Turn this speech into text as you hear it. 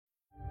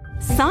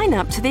Sign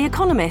up to The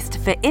Economist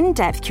for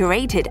in-depth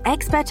curated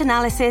expert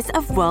analysis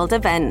of world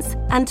events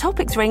and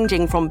topics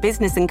ranging from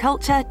business and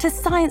culture to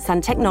science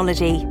and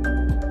technology.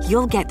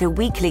 You'll get the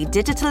weekly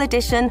digital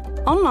edition,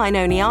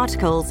 online-only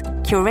articles,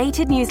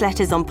 curated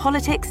newsletters on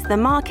politics, the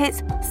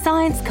markets,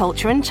 science,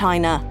 culture and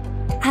China,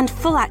 and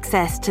full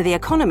access to The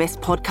Economist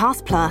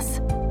Podcast Plus.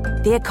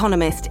 The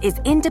Economist is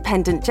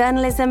independent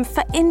journalism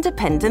for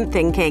independent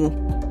thinking.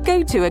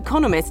 Go to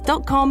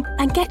economist.com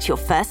and get your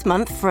first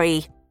month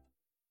free.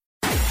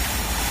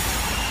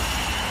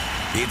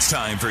 It's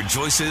time for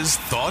Joyce's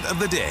Thought of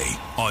the Day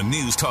on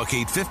News Talk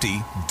 850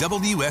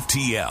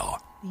 WFTL.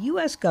 The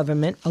U.S.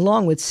 government,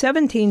 along with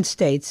 17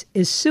 states,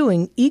 is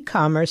suing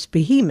e-commerce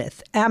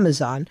behemoth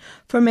Amazon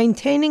for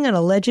maintaining an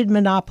alleged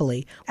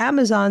monopoly.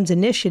 Amazon's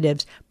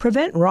initiatives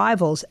prevent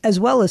rivals as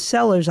well as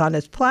sellers on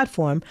its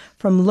platform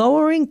from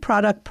lowering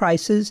product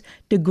prices,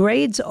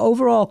 degrades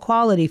overall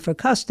quality for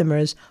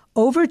customers,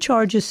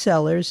 overcharges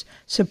sellers,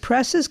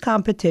 suppresses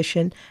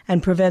competition,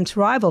 and prevents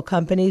rival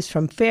companies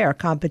from fair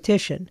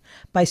competition.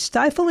 By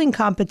stifling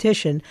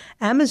competition,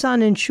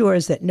 Amazon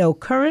ensures that no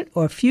current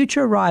or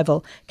future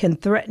rival can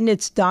threaten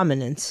its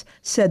dominance,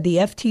 said the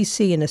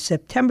FTC in a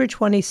September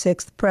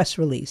 26th press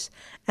release.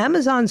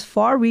 Amazon's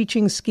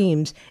far-reaching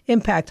schemes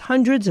impact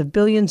hundreds of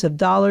billions of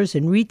dollars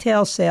in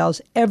retail sales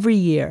every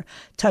year,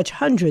 touch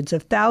hundreds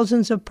of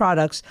thousands of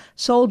products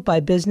sold by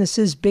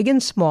businesses big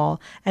and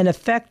small, and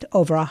affect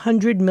over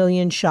 100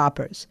 million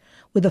shoppers.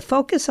 With a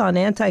focus on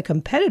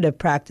anti-competitive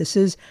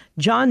practices,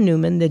 John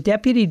Newman, the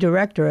deputy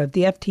director of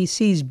the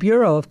FTC's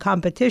Bureau of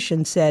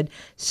Competition, said,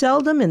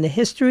 "Seldom in the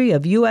history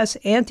of U.S.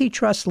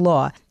 antitrust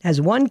law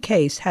has one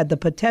case had the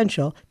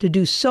potential to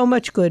do so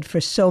much good for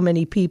so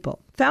many people."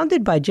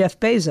 Founded by Jeff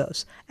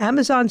Bezos,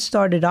 Amazon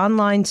started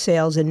online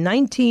sales in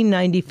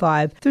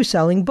 1995 through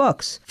selling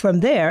books.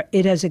 From there,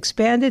 it has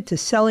expanded to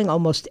selling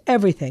almost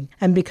everything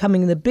and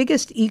becoming the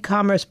biggest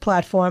e-commerce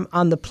platform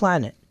on the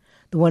planet.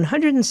 The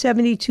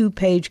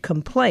 172-page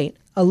complaint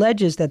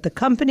alleges that the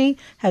company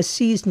has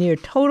seized near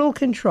total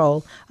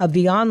control of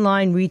the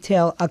online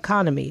retail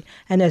economy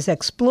and has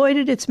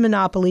exploited its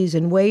monopolies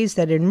in ways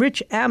that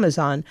enrich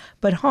Amazon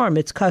but harm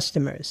its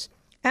customers.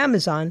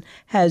 Amazon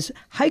has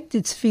hiked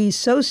its fees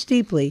so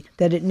steeply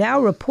that it now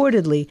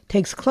reportedly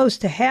takes close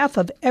to half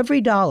of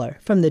every dollar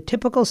from the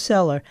typical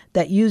seller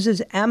that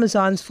uses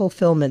Amazon's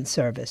fulfillment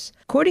service.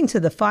 According to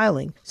the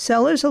filing,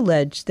 sellers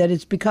allege that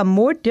it's become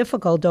more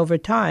difficult over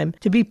time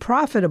to be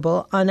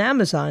profitable on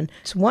Amazon.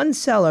 It's one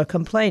seller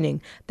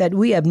complaining that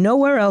we have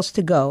nowhere else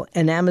to go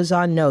and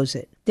Amazon knows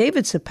it.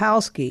 David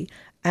Sapolsky,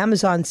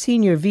 Amazon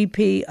Senior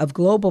VP of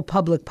Global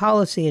Public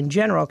Policy and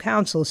General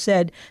Counsel,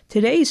 said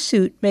today's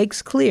suit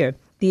makes clear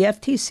the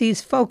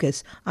FTC's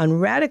focus on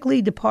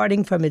radically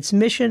departing from its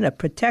mission of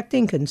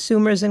protecting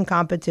consumers and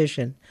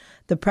competition.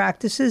 The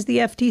practices the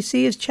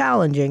FTC is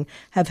challenging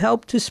have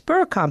helped to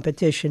spur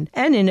competition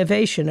and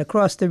innovation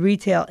across the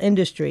retail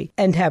industry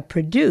and have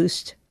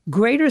produced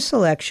greater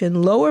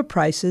selection, lower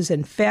prices,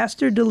 and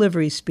faster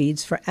delivery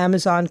speeds for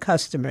Amazon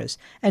customers,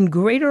 and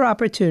greater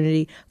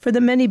opportunity for the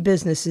many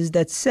businesses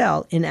that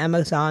sell in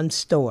Amazon's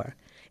store.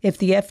 If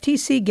the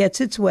FTC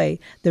gets its way,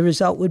 the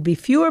result would be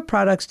fewer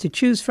products to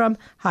choose from,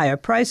 higher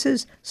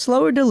prices,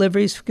 slower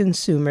deliveries for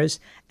consumers,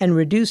 and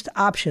reduced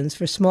options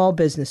for small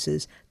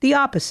businesses, the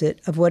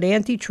opposite of what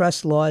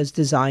antitrust law is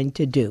designed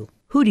to do.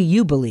 Who do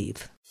you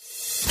believe?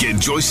 Get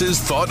Joyce's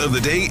Thought of the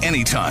Day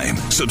anytime.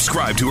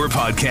 Subscribe to her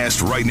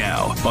podcast right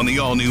now on the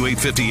all-new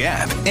 850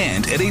 app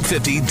and at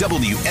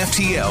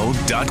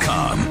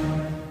 850WFTL.com.